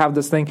 So they have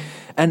this thing.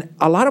 And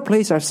a lot of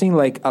places I've seen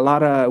like a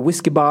lot of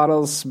whiskey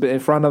bottles in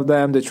front of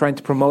them. They're trying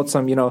to promote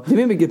some, They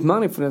maybe get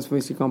money from this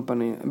whiskey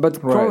company. But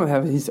Conor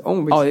have his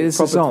own whiskey. Oh, it's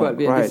his own. 12.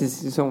 Yeah, this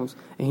is his own.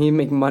 And he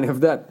make money of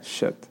that.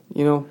 Shit.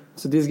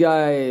 So this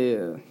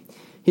guy,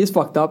 he's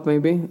fucked up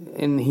maybe.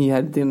 And he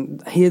had done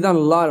a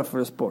lot for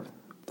the sport.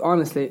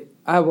 Honestly,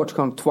 I watched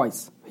Conor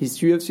twice. His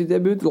UFC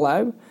debut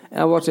live.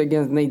 And I watched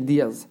against Nate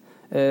Diaz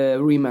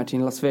rematch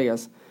in Las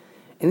Vegas.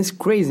 And it's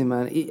crazy,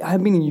 man.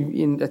 I've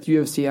been at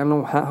UFC, I don't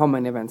know how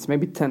many events,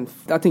 maybe 10.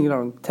 I think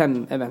around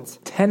 10 events.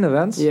 10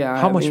 events? Yeah.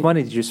 How much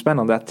money did you spend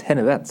on that 10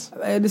 events?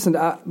 Listen,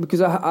 because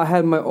I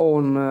had my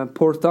own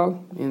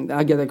portal, and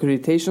I get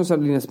accreditation, so I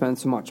didn't spend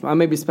so much. I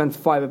maybe spent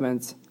 5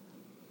 events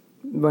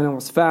when I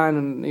was fan,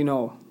 and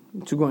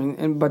to go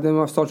in. But then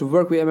when I started to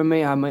work with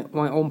MMA, I have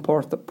my own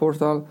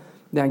portal.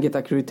 Then I get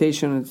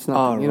accreditation. It's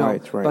nothing,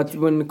 Right. But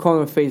when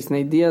Conor faced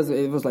Nate Diaz,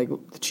 it was like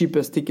the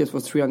cheapest tickets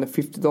was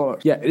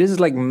 $350. Yeah, it is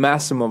like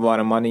massive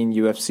amount of money in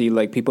UFC.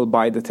 Like people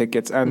buy the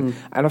tickets, and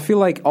I feel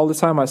like all the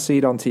time I see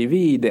it on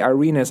TV, the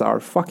arenas are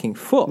fucking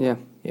full. Yeah,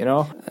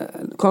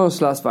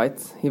 Conor's last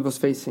fight, he was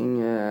facing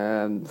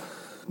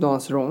Donald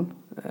Cerrone.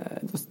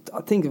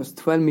 I think it was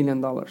 $12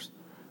 million.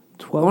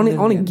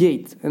 On a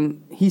gate,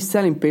 and he's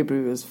selling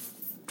pay-per-views.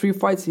 3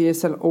 fights, he has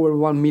sold over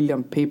 1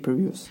 million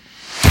pay-per-views.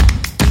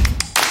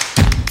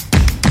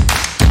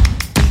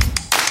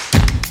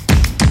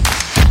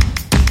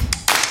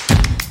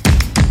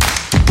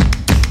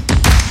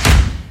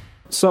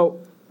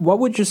 So, what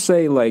would you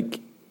say, like,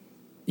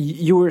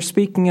 you were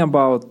speaking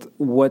about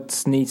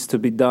what needs to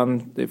be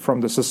done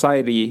from the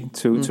society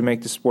to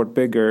make the sport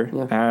bigger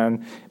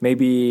and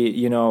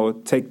maybe,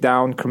 take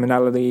down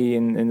criminality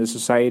in the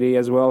society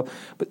as well.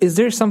 But is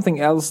there something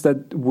else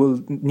that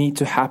will need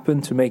to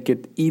happen to make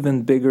it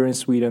even bigger in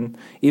Sweden?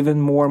 Even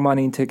more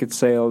money in ticket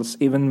sales,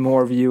 even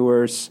more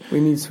viewers?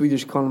 We need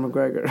Swedish Conor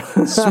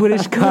McGregor.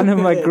 Swedish Conor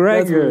McGregor.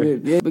 That's what we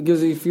need. Yeah,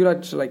 because if you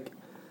like...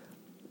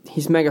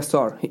 He's mega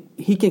star.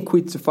 He can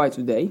quit the fight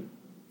today.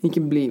 He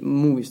can be a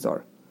movie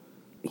star.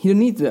 He don't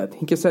need that.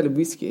 He can sell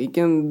whiskey. He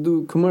can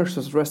do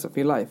commercials the rest of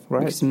his life.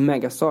 Right. He's a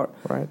mega star.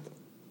 Right.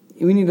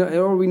 We need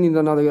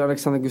another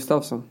Alexander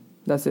Gustafsson.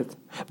 That's it.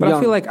 But I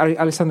feel like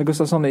Alexander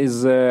Gustafsson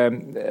is,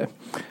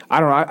 I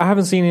don't know, I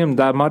haven't seen him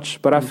that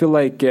much, but I feel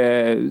like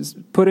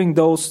putting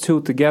those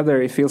two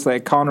together, it feels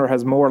like Conor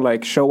has more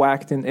like show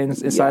act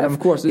inside him.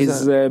 Of course.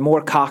 He's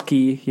more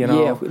cocky,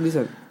 Yeah,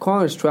 listen,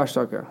 Conor's trash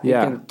talker. He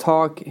can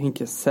talk, he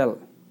can sell.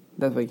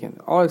 That's what he can.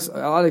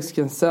 Alex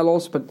can sell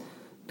also, but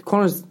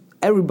Conor's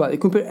everybody.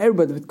 Compare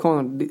everybody with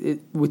Conor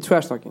with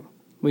trash talking.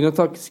 We don't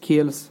talk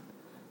skills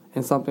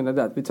and something like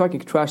that. We're talking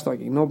trash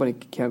talking. Nobody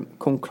can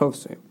come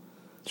close to him.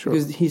 True.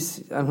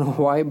 Because I don't know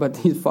why, but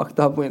he's fucked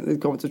up when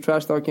it comes to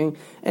trash talking.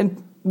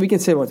 And we can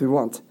say what we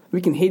want. We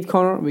can hate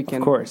Conor, we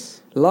can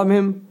love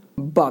him,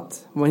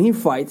 but when he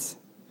fights,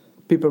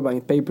 people are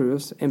buying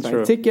pay-per-views and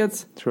buying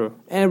tickets. True.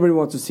 Everybody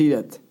wants to see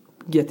that.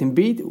 Get him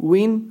beat,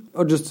 win,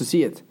 or just to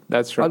see it.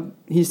 That's true. But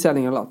he's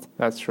selling a lot.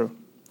 That's true.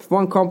 If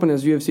one company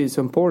as UFC is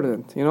so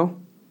important,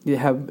 they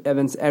have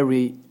events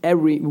every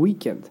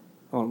weekend,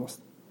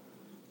 almost.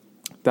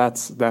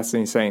 That's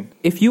insane.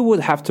 If you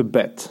would have to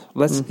bet,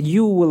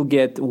 you will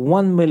get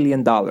 $1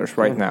 million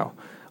right now.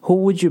 Who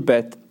would you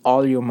bet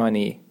all your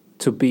money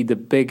to be the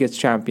biggest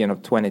champion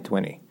of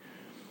 2020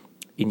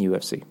 in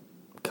UFC?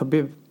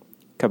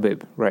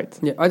 Khabib, right?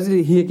 Yeah,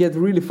 actually, he get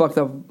really fucked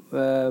up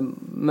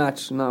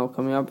match now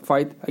coming up,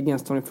 fight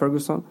against Tony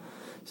Ferguson.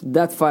 So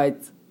that fight,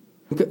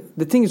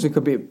 the thing is with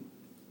Khabib,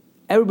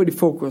 everybody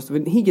focused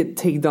when he get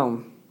take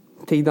down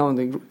to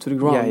the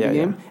ground in the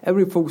game.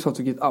 Everybody focus how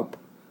to get up.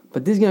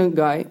 But this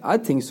guy, I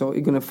think so,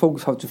 he's going to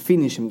focus how to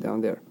finish him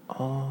down there.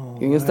 Oh,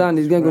 you understand?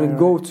 He's going to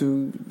go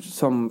to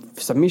some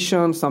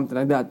submission, something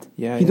like that.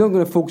 He's not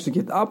going to focus to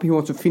get up. He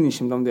wants to finish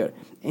him down there.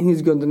 And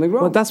he's going to the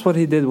ground. Well, that's what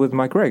he did with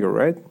McGregor,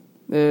 right?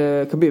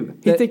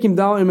 Khabib. He take him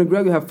down, and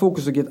McGregor have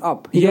focus to get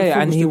up.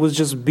 And he was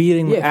just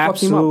beating fuck him up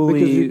absolutely.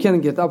 because you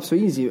can't get up so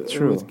easy.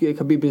 True. With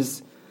Khabib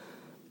is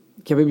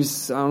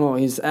I don't know,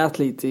 he's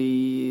athlete,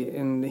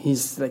 and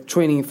he's like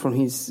training from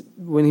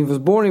when he was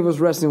born, he was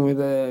wrestling with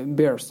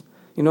bears,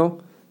 you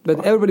know.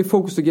 But everybody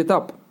focus to get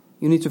up.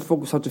 You need to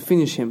focus how to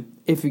finish him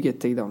if you get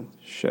taken down.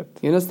 Shit.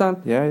 You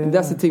understand? Yeah. And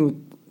that's the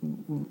thing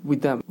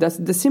with them. That's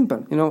the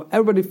simple. You know,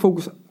 everybody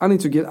focus. I need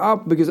to get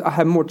up because I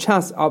have more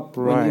chance up.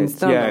 Right.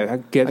 Yeah.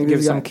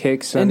 Give some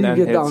kicks and then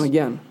you get hits. down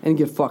again and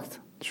get fucked.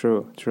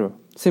 True.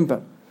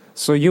 Simple.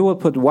 So you will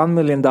put $1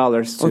 million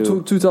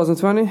to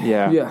 2020?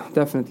 Yeah,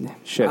 definitely.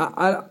 Shit.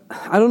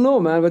 I don't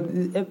know, man.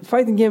 But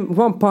fighting game,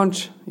 one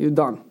punch, you're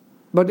done.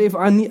 But if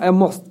I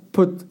must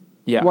put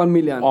 1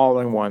 million all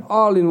in one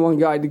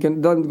guy.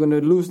 Not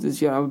gonna lose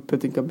this year. I'm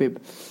putting Khabib.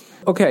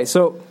 Okay,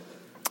 so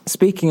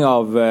speaking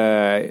of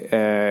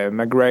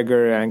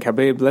McGregor and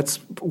Khabib, let's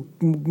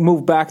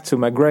move back to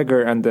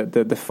McGregor and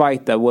the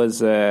fight that was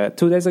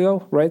 2 days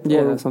ago, right?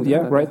 Yeah, something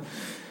like that, right.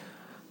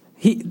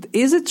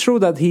 Is it true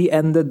that he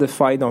ended the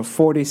fight on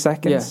 40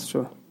 seconds? Yes,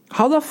 sure.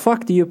 How the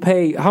fuck do you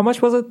pay? How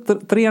much was it?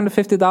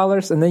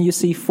 $350, and then you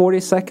see 40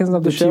 seconds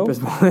of the show?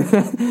 Cheapest one.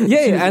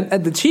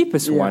 and the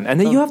cheapest one,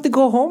 and then you have to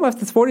go home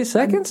after 40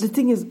 seconds. And the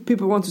thing is,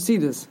 people want to see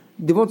this.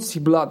 They want to see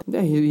blood.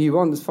 Yeah, he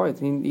won this fight.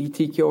 He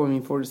TKO'd him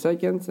in 40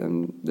 seconds,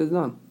 and that's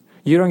done.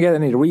 You don't get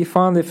any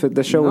refund if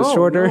the show is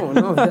shorter?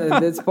 No,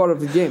 that's part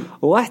of the game.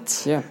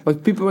 What? Yeah,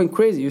 but people went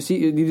crazy.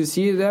 Did you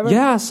see it ever?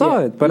 Yeah, I saw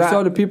it. But I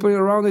saw the people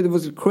around it. It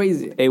was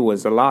crazy. It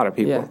was a lot of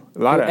people.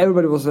 Yeah.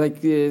 Everybody was like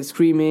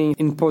screaming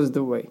in a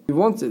positive way. You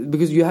want it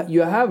because you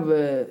have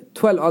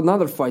 12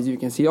 another fights you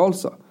can see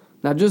also.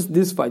 Not just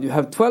this fight. You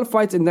have 12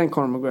 fights and then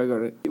Conor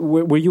McGregor.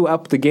 Were you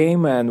up the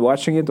game and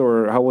watching it,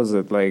 or how was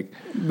it like?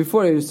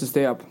 Before I used to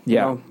stay up. Yeah.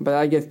 You know? But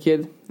I get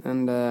kid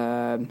and.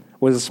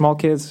 Was it small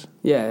kids?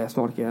 Yeah,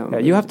 small kid. Yeah,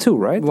 you have two,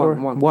 right?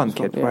 One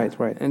kid, yeah.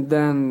 Right. And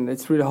then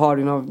it's really hard,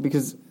 you know,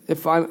 because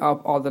if I'm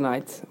up all the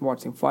night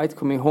watching fight,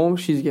 coming home,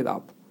 she's get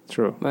up.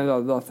 True. My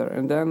daughter.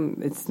 And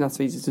then it's not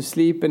so easy to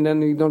sleep, and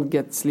then you don't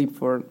get sleep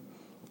for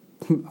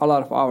a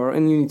lot of hours,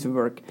 and you need to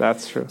work.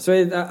 That's true. So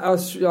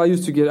I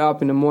used to get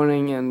up in the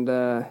morning and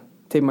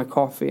take my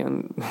coffee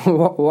and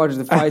watch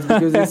the fight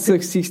because it's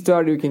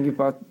 6:30. You can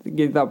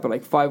get up at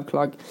like 5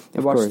 o'clock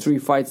and watch 3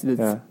 fights.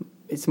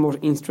 It's more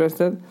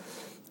interested.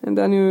 And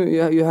then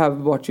you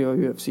watch your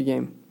UFC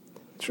game.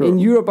 True. In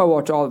Europe, I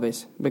watch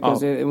always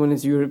because when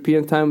it's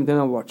European time, then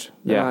I watch.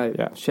 I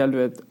shall do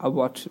it. I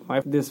watch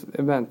this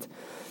event,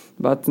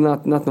 but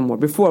not no more.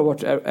 Before I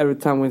watch every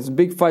time when it's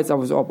big fights, I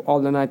was up all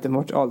the night and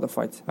watch all the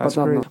fights. That's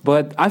great.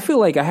 But I feel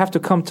like I have to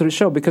come to the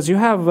show because you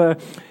have an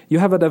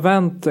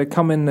event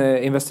coming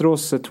in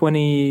Västerås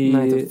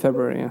 9th of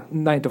February. Yeah.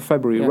 9th of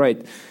February,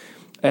 right?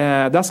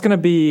 That's going to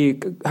be...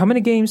 How many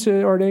games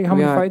are they? How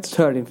many fights?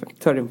 13 fights.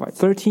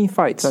 13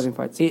 fights? 13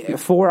 fights.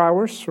 4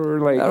 hours? Or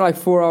like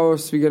 4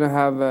 hours, we're going to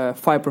have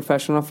 5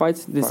 professional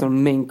fights. This is our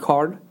main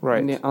card.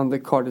 Right. And on the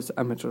card is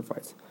amateur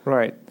fights.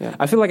 Right. Yeah.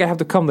 I feel like I have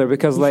to come there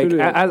because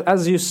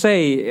as you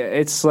say,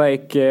 it's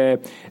like the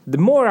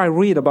more I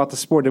read about the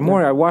sport, the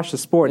more I watch the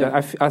sport,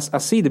 I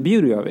see the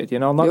beauty of it, you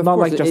know, not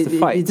like just the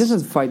fights. It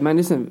doesn't fight, man.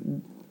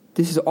 Listen,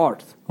 this is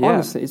art. Yeah.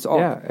 Honestly, it's art.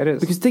 Yeah, it is.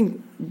 Because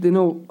they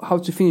know how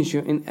to finish you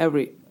in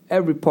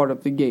every part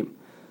of the game.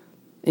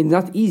 It's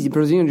not easy.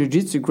 Brazilian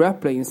Jiu-Jitsu,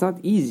 grappling, it's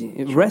not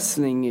easy.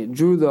 Wrestling,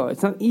 judo,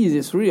 it's not easy.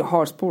 It's really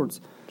hard sports.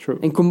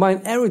 True. And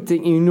combine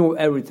everything, and you know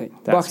everything.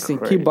 That's boxing,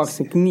 crazy.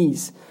 kickboxing,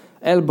 knees,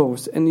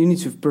 elbows, and you need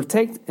to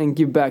protect and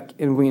give back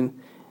and win.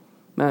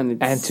 Man,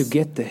 and to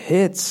get the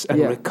hits and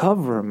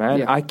recover, man.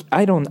 Yeah.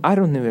 I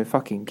don't even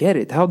fucking get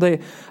it. How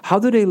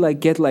do they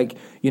like get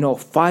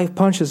 5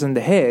 punches in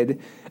the head?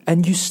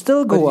 And you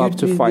still go up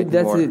to fight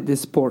that's more. That's the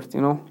sport,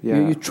 you know. Yeah.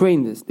 You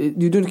train this.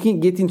 You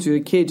can't get into a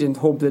cage and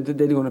hope that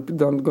they're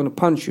gonna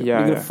punch you. Yeah,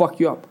 they're gonna fuck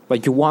you up.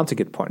 Like you want to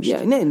get punched.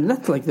 Yeah, no,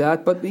 not like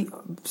that. But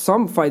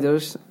some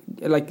fighters,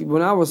 like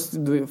when I was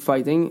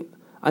fighting,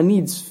 I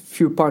need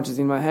few punches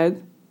in my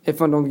head.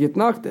 If I don't get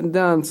knocked, and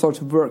then start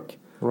to work.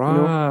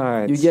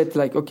 Right. You get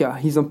like, okay,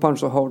 he's on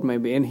punch or hold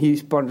maybe, and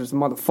he punches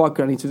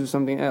motherfucker. I need to do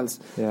something else.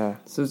 Yeah.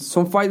 So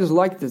some fighters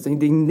like this,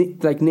 and they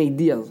like Nate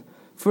Diaz.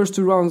 First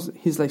 2 rounds,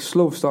 he's like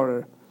slow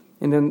starter,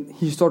 and then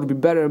he started to be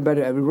better and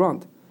better every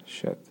round.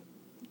 Shit.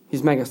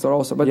 He's mega star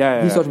also, but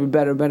he started to be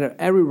better and better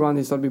every round.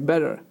 He started to be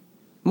better.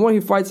 More he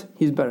fights,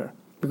 he's better.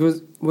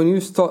 Because when you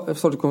start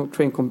to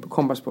train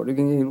combat sport, you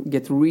can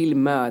get really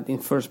mad in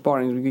first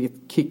sparring. You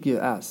can kick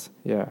your ass.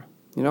 Yeah.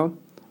 You know,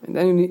 and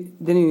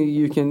then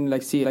you can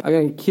like see like I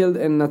get killed,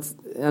 and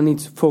I need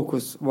to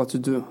focus what to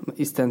do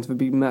instead of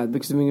being mad.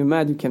 Because when you're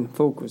mad, you can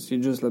focus.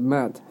 You're just like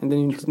mad, and then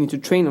you need to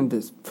train on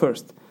this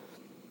first.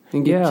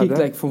 And get kicked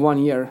like for 1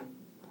 year,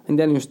 and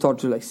then you start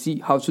to like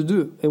see how to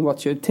do and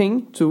what's your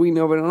thing to win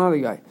over another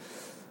guy,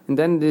 and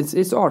then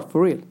it's art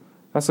for real.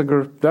 That's a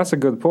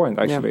good point,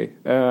 actually.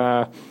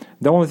 Yeah.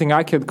 The only thing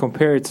I could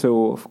compare it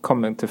to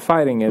coming to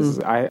fighting is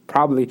I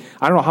don't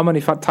know how many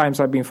times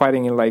I've been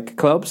fighting in like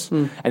clubs,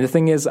 and the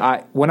thing is,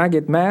 when I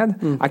get mad,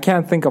 I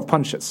can't think of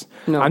punches.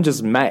 No. I'm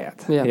just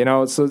mad, you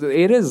know. So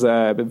it is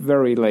a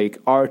very like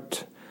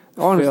art.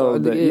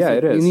 Honestly,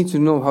 it is. You need to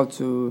know how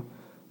to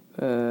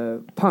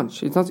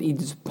punch. It's not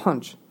easy to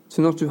punch.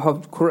 So not to how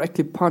to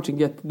correctly punch and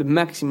get the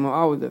maximum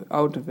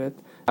out of it.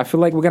 I feel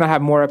like we're gonna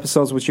have more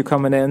episodes with you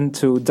coming in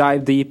to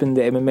dive deep in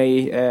the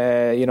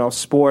MMA,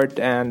 sport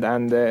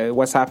and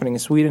what's happening in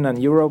Sweden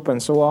and Europe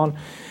and so on.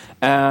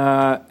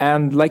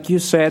 And like you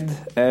said,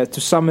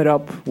 to sum it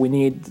up, we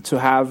need to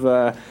have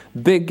a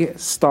big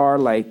star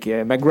like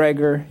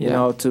McGregor, you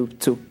know,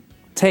 to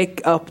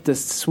take up the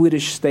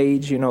Swedish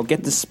stage, you know,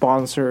 get the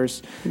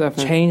sponsors,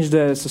 change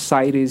the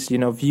society's,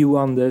 view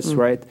on this,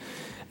 right?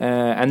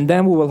 And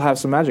then we will have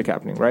some magic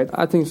happening, right?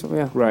 I think so,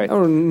 yeah. Right.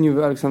 Or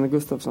new Alexander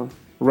Gustafsson.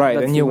 Right,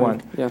 that's a new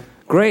one. Yeah.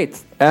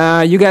 Great.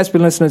 You guys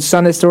been listening to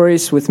Sunday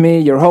Stories with me,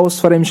 your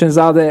host, Farim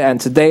Shenzadeh, and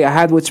today I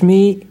had with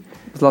me...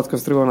 Zlatko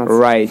Strigonac.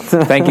 Right.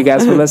 Thank you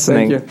guys for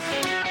listening. Thank you.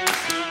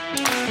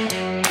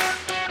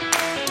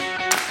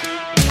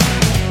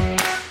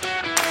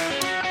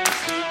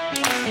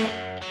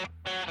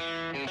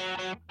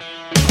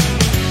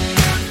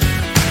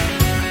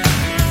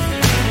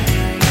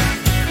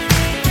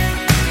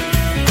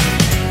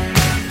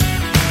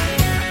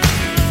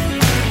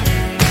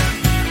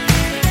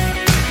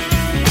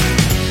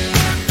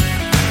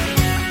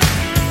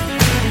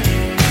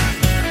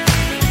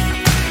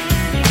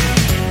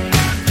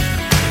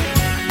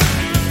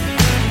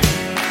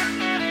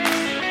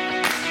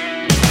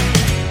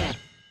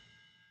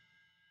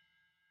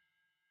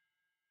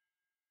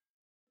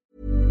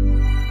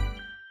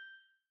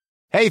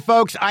 Hey,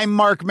 folks, I'm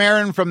Mark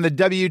Maron from the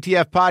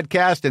WTF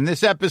Podcast, and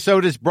this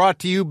episode is brought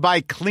to you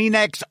by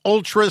Kleenex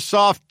Ultra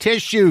Soft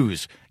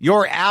Tissues,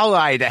 your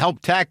ally to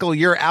help tackle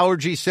your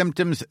allergy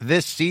symptoms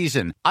this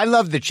season. I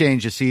love the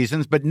change of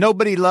seasons, but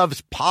nobody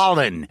loves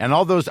pollen and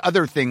all those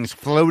other things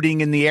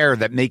floating in the air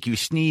that make you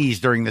sneeze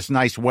during this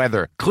nice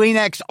weather.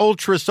 Kleenex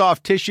Ultra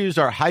Soft Tissues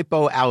are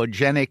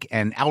hypoallergenic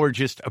and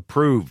allergist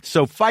approved,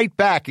 so fight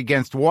back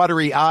against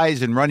watery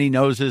eyes and runny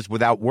noses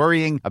without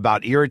worrying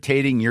about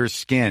irritating your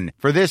skin.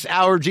 For this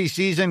allergy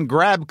season,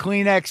 grab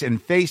Kleenex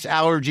and face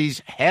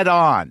allergies head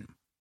on.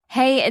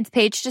 Hey, it's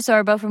Paige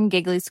DeSorbo from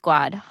Giggly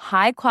Squad.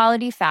 High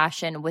quality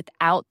fashion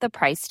without the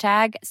price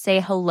tag. Say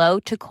hello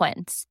to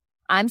Quince.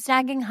 I'm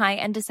snagging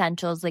high-end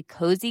essentials like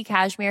cozy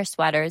cashmere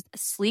sweaters,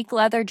 sleek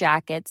leather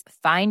jackets,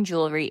 fine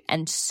jewelry,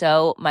 and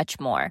so much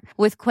more.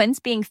 With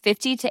Quince being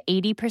 50 to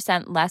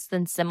 80% less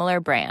than similar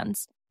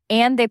brands.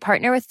 And they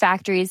partner with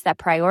factories that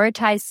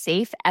prioritize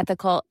safe,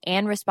 ethical,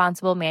 and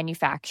responsible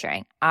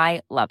manufacturing.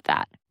 I love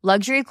that.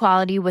 Luxury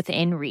quality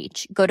within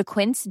reach. Go to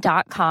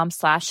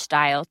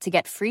quince.com/style to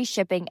get free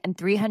shipping and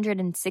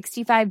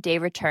 365-day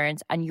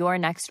returns on your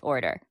next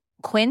order.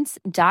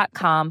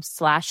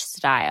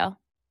 Quince.com/style.